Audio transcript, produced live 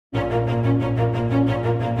Ladies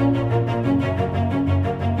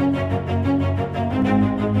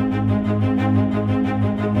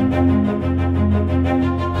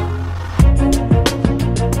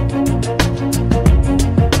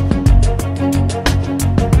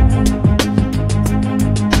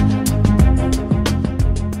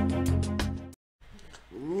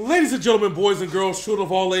and gentlemen, boys and girls, children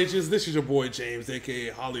of all ages, this is your boy James, aka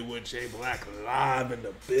Hollywood J Black, live in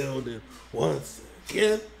the building once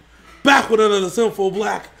again. Back with another Synful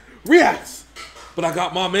Blaq reacts. But I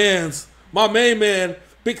got my main man,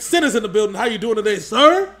 Big Sin is in the building. How you doing today,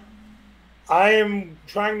 sir? I am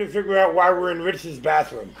trying to figure out why we're in Ritz's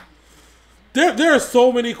bathroom. There are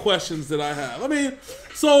so many questions that I have. I mean,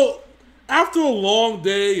 so after a long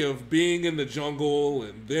day of being in the jungle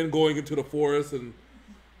and then going into the forest and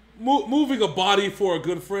moving a body for a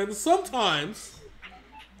good friend, sometimes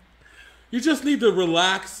you just need to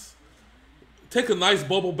relax, take a nice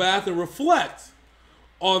bubble bath, and reflect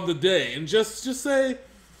on the day, and just say,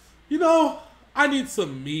 you know, I need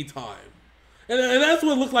some me time, and that's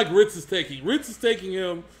what it looked like Rittz is taking. Rittz is taking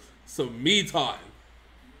him some me time.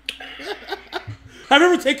 Have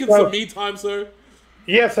you ever taken some me time, sir?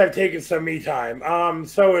 Yes, I've taken some me time.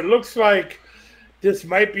 So it looks like this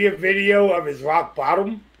might be a video of his rock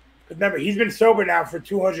bottom. Remember, he's been sober now for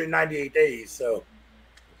 298 days, so.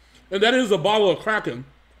 And that is a bottle of Kraken.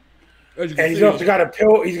 And he's also got a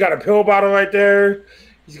pill. He's got a pill bottle right there.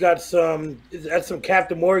 He's got some. That's some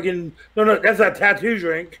Captain Morgan. No, that's a tattoo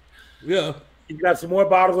drink. Yeah. He's got some more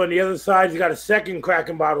bottles on the other side. He's got a second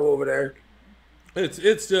Kraken bottle over there.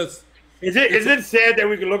 It's just. Is it sad that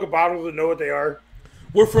we can look at bottles and know what they are?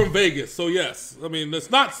 We're from Vegas, so yes. I mean,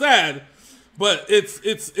 it's not sad, but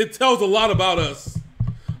it tells a lot about us.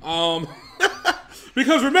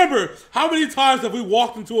 Because remember, how many times have we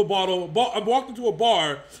walked into a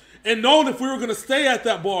bar and known if we were going to stay at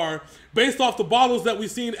that bar based off the bottles that we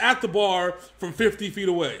seen at the bar from 50 feet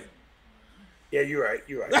away? Yeah, you're right.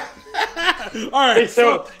 You're right. All right.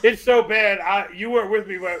 It's so bad. You weren't with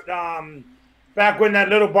me, but back when that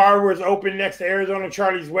little bar was open next to Arizona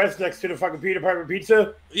Charlie's West, next to the fucking Peter Piper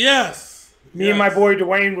Pizza. Yes. Me and my boy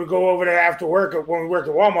Dwayne would go over there after work when we worked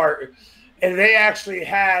at Walmart. And they actually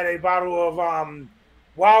had a bottle of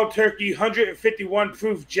Wild Turkey 151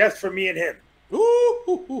 proof just for me and him.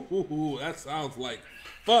 Ooh, that sounds like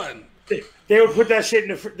fun. They would put that shit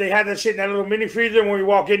in they had that shit in that little mini freezer. And when we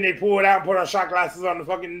walk in, they pull it out and put our shot glasses on the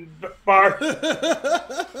fucking bar.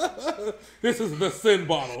 This is the sin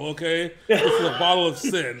bottle, okay? This is a bottle of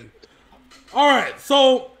sin. All right,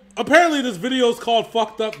 so apparently this video is called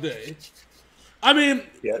Fucked Up Day. I mean,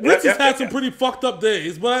 Rittz has had some pretty fucked up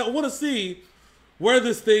days, but I want to see where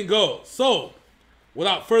this thing goes. So,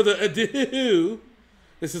 without further ado,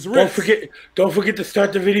 this is Rittz. Don't forget to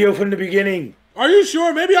start the video from the beginning. Are you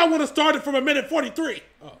sure? Maybe I want to start it from a minute 43.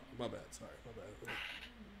 Oh, my bad. Sorry, my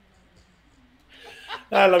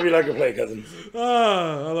bad. I love you like a play, cousin.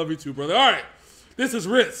 I love you too, brother. All right, this is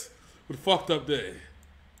Rittz with Fucked Up Day.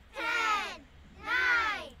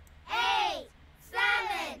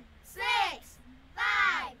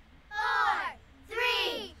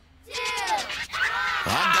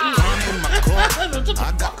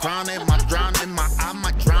 I got crown in my drown in my I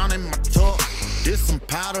might drown in my talk. There's some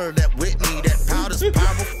powder that Whitney, that powder's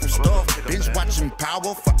powerful stuff. Binge watching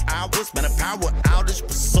Power for hours, man, a power outage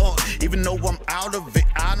for salt. Even though I'm out of it,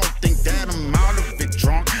 I don't think that I'm out of it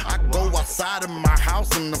drunk. I go outside of my house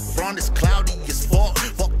and the front is cloudy as fuck.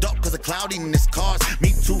 Fucked up cause of cloudiness caused me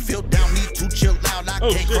to feel down, need to chill out. I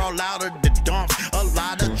can't crawl out of the dumps. A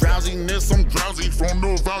lot of drowsiness, I'm drowsy from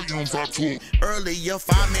the volumes I took. Earlier,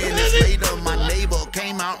 5 minutes later, my neighbor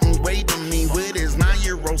came out and waved at me with his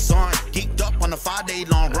 9-year-old son. Geeked up on a 5-day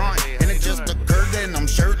long run, and it just occurred that I'm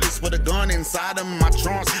shirtless with a gun inside of my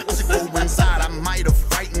trunks. I should go inside, I might have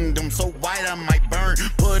frightened them so white I might burn.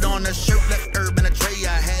 Put on a shirt, left herb in a tray,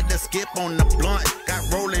 I had to skip on the blunt.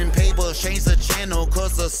 Got rolling paper, changed the channel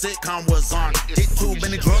cause the sitcom was on. Did too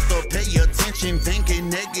many drugs to pay attention, thinking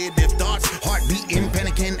negative thoughts. Heart beating,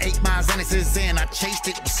 panicking, 8 miles and it and I chased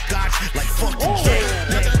it with scotch like fucking Jay.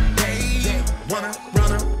 Another day, wanna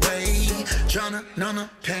run away, tryna numb the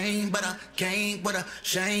pain, but I can't with a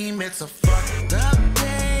shame. It's a fucked up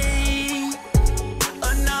day,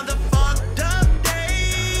 another fucked up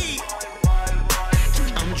day.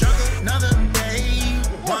 I'm drunk another day,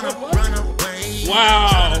 wanna run away.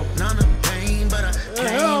 Wow. Numb the pain, but I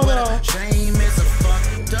can't with a shame. It's a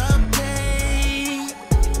fucked up day,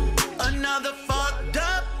 another fucked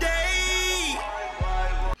up day.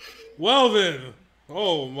 Well then,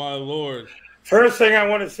 oh my lord. First thing I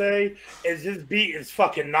want to say is this beat is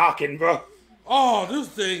fucking knocking, bro. Oh, this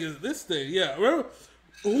thing, yeah. Remember,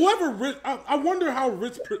 whoever Rittz, I wonder how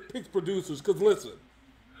Rittz picks producers. Because listen,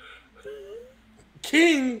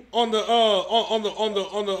 King on the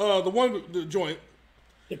joint.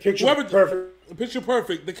 The picture perfect. The picture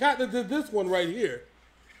perfect. The cat that did this one right here.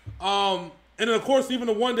 And then of course even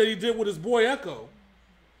the one that he did with his boy Echo.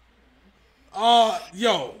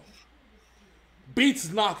 Yo,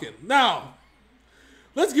 beats knocking. Now,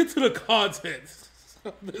 let's get to the content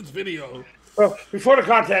of this video. Well, before the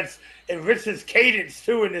content, and Ritz's cadence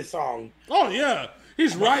too in this song. Oh yeah,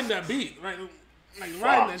 he's riding that beat, right? Like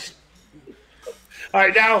riding that shit. All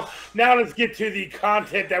right, now let's get to the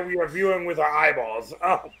content that we are viewing with our eyeballs.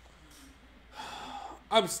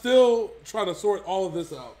 I'm still trying to sort all of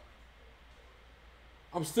this out.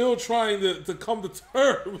 I'm still trying to come to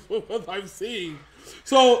terms with what I'm seeing.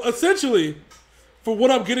 So essentially, for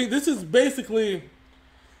what I'm getting, this is basically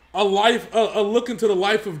a look into the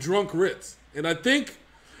life of drunk Rittz, and I think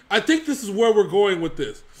this is where we're going with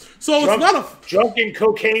this. So it's not a drunk and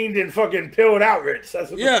cocaine and fucking pilled out Rittz.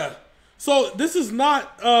 That's what yeah. So this is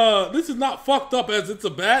not fucked up as it's a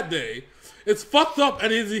bad day. It's fucked up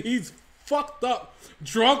and he's fucked up,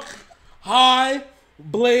 drunk, high,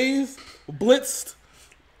 blazed, blitzed,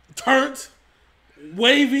 turnt,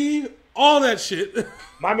 wavy, all that shit.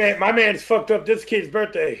 My man's fucked up this kid's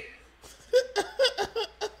birthday.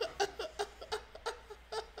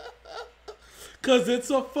 Cause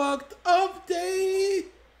it's a fucked up day.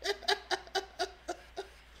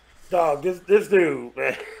 Dog, this dude,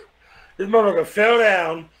 man. This motherfucker fell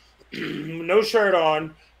down, no shirt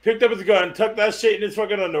on, picked up his gun, tucked that shit in his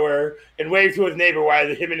fucking underwear, and waved to his neighbor while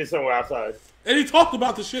him and his son were outside. And he talked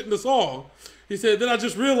about the shit in the song. He said, then I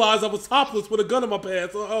just realized I was topless with a gun in my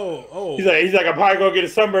pants. Oh. He's like, I'm probably gonna get a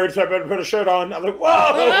sunburn, so I better put a shirt on. I'm like, whoa!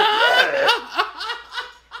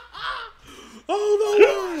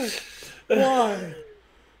 Oh no!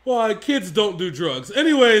 Why? Kids don't do drugs.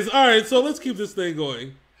 Anyways, all right. So let's keep this thing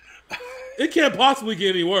going. It can't possibly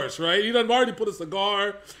get any worse, right? He done already put a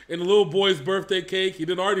cigar in the little boy's birthday cake. He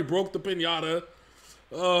done already broke the piñata.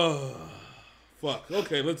 Oh, fuck.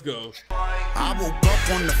 Okay, let's go. I woke up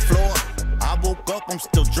on the floor. I woke up, I'm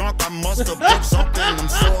still drunk. I must have broke something, I'm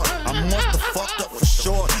sore. I must have fucked up for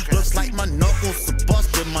sure. Looks like my knuckles are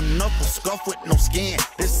busted. My knuckles scuffed with no skin.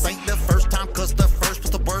 This ain't the first time, cause the first was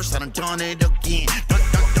the worst. I done it again.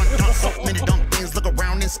 Done so many dumb things. Look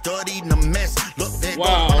around and study the mess. Look, there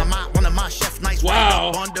goes one of my chef nights right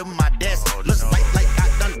up under my desk. Looks like I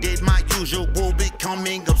done did my usual,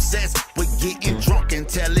 becoming obsessed with getting drunk and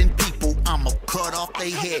telling people I'ma cut off their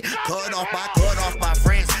head. Cut off by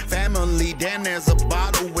friends, family. Then there's a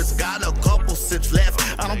bottle, it's got a couple sips left.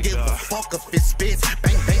 I don't give a fuck if it spits.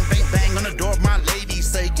 Bang, bang, bang, bang on the door. My lady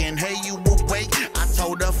saying, hey, you awake? I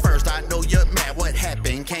told her first, I know you're mad. What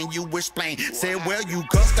happened? Can you explain? Said, well, you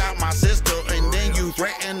cussed out my sister and then you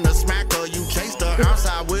threatened to smack her. You chased her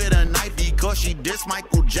outside with a knife because she dissed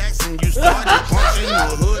Michael Jackson. You started punching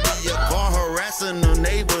your hoodie, your car, harassing the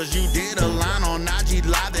neighbors. You did a line on IG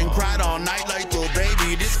Live and cried all night like your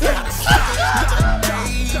baby. This kind of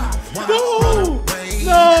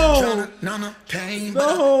No.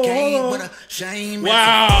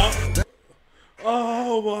 Wow.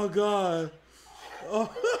 Oh my God. Oh.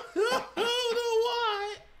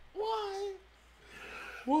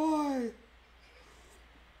 Why?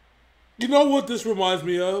 You know what this reminds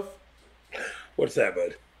me of? What's that,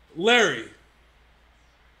 bud? Larry.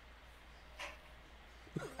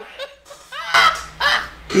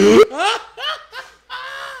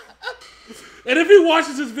 And if he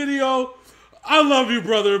watches this video, I love you,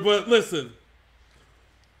 brother, but listen.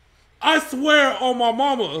 I swear on my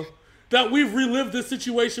mama that we've relived this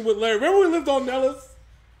situation with Larry. Remember we lived on Nellis?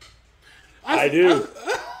 I do.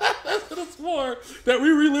 I could have swore that we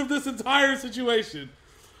relived this entire situation.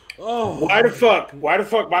 Oh. Why the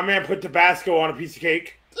fuck my man put Tabasco on a piece of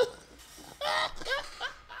cake?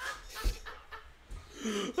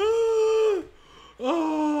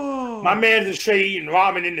 Oh. My man's just straight eating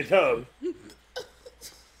ramen in the tub.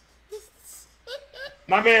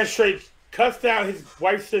 My man straight cussed out his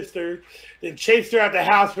wife's sister, then chased her out the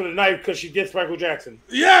house with a knife because she dissed Michael Jackson.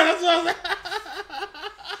 Yeah, that's what I was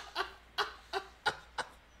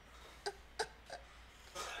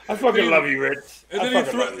I fucking love you, Rittz. And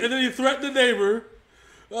then he threatened the neighbor.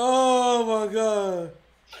 Oh my God.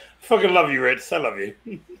 I fucking love you, Rittz. I love you.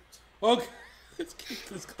 Okay, let's keep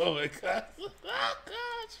this going, guys. Oh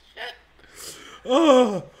God, shit.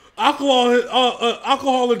 Oh,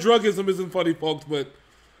 alcohol and drugism isn't funny, folks, but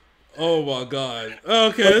oh my God.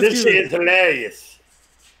 Okay, but this shit is hilarious.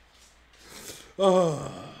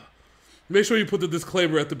 Make sure you put the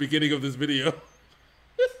disclaimer at the beginning of this video.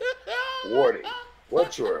 Warning.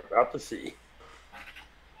 What you're about to see.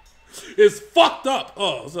 is fucked up.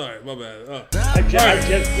 Oh, sorry, my bad. I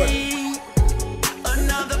just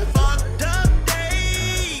Another fucked up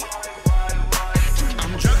day.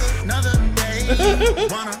 I'm drunk another day.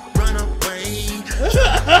 Wanna run away.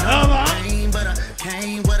 Pain, but I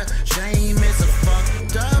can't. What a shame. It's a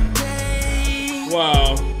fucked up day.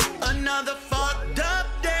 Wow. Another fucked up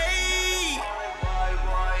day.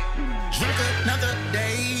 Drunk another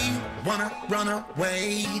day. Wanna run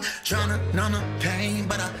away. Tryna numb the pain,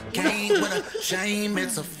 but I can't. What a shame.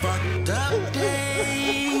 It's a fucked up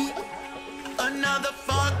day. Another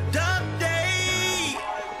fucked up day.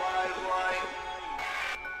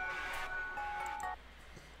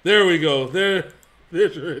 There we go. There's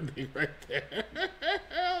your ending right there.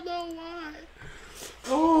 I don't know why.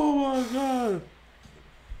 Oh my god.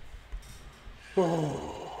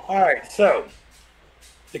 All right, so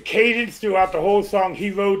the cadence throughout the whole song,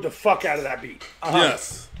 he rode the fuck out of that beat.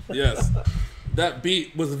 Yes, yes. That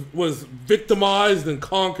beat was victimized and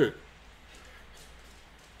conquered.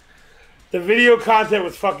 The video content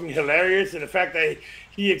was fucking hilarious, and the fact that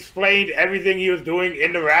he explained everything he was doing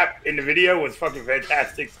in the rap in the video was fucking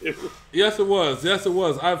fantastic too. Yes, it was. Yes, it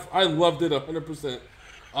was. I loved it 100%.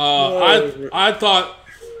 I thought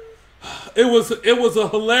it was a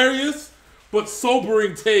hilarious but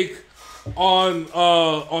sobering take on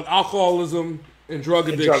alcoholism and drug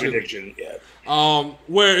addiction. Yeah.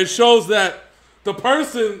 Where it shows that the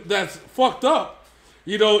person that's fucked up,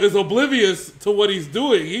 is oblivious to what he's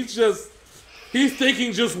doing. He's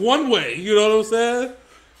thinking just one way. You know what I'm saying?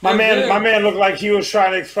 My man looked like he was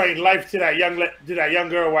trying to explain life to that young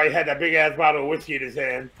girl while he had that big ass bottle of whiskey in his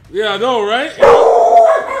hand. Yeah, I know, right?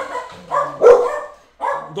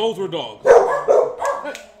 Those were dogs.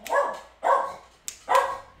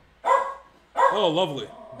 Oh, lovely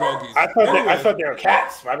doggies. I thought they were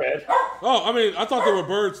cats. My bad. Oh, I mean, I thought they were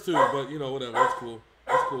birds too, but whatever. It's cool.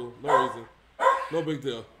 It's cool. No reason. No big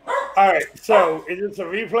deal. All right. So, is this a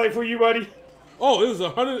replay for you, buddy? Oh, it was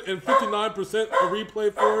 159% a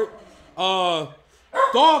replay for it.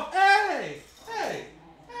 Dog. Hey.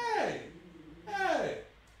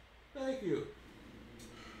 Thank you.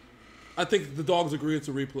 I think the dogs agree it's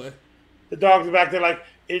a replay. The dogs are back there like,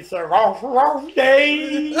 it's a rough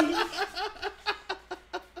day.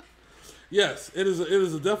 Yes, it is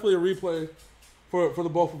definitely a replay for the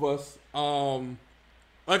both of us.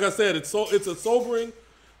 Like I said, it's a sobering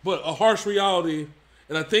but a harsh reality,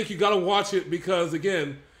 and I think you got to watch it because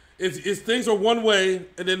again, it's things are one way,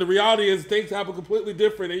 and then the reality is things happen completely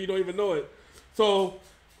different, and you don't even know it. So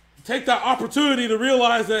take that opportunity to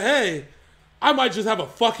realize that hey, I might just have a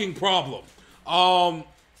fucking problem, and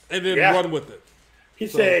then run with it. He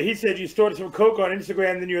said you stored some coke on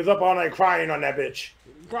Instagram, then you was up all night crying on that bitch.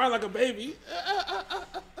 Crying like a baby.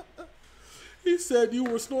 He said you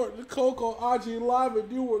were snorting the coke on IG Live and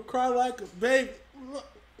you would cry like a baby.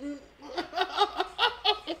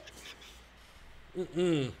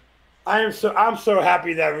 I'm so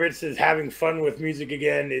happy that Rittz is having fun with music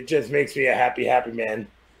again. It just makes me a happy man.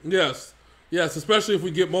 Yes, especially if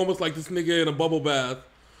we get moments like this nigga in a bubble bath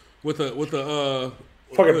with a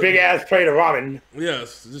fucking big ass plate of ramen.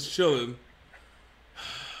 Yes, just chilling.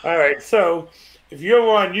 All right, so if you're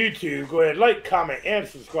on YouTube, go ahead, like, comment, and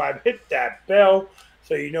subscribe. Hit that bell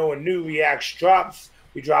so you know when new reacts drops.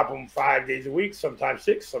 We drop them 5 days a week, sometimes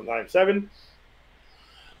 6, sometimes 7.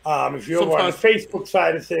 If you're over on the Facebook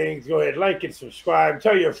side of things, go ahead, like and subscribe.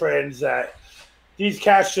 Tell your friends that these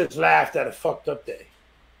cats just laughed at a fucked up day.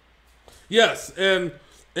 Yes, and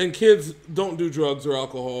kids don't do drugs or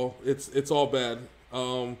alcohol. It's all bad.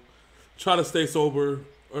 Try to stay sober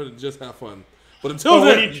or just have fun. But until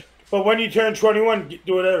then... But when you turn 21,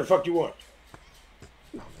 do whatever the fuck you want.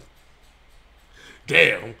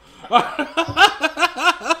 Damn. All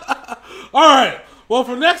right. Well,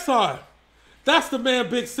 for next time, that's the man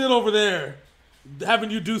Big Sid over there having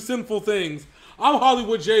you do sinful things. I'm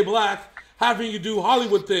Hollywood J Black having you do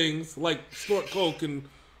Hollywood things like snort coke and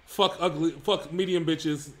fuck medium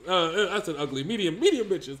bitches. I said ugly, medium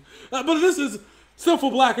bitches. But this is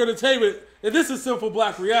Synful Blaq Entertainment, and this is Synful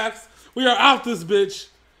Blaq Reacts. We are out this bitch.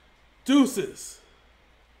 Deuces.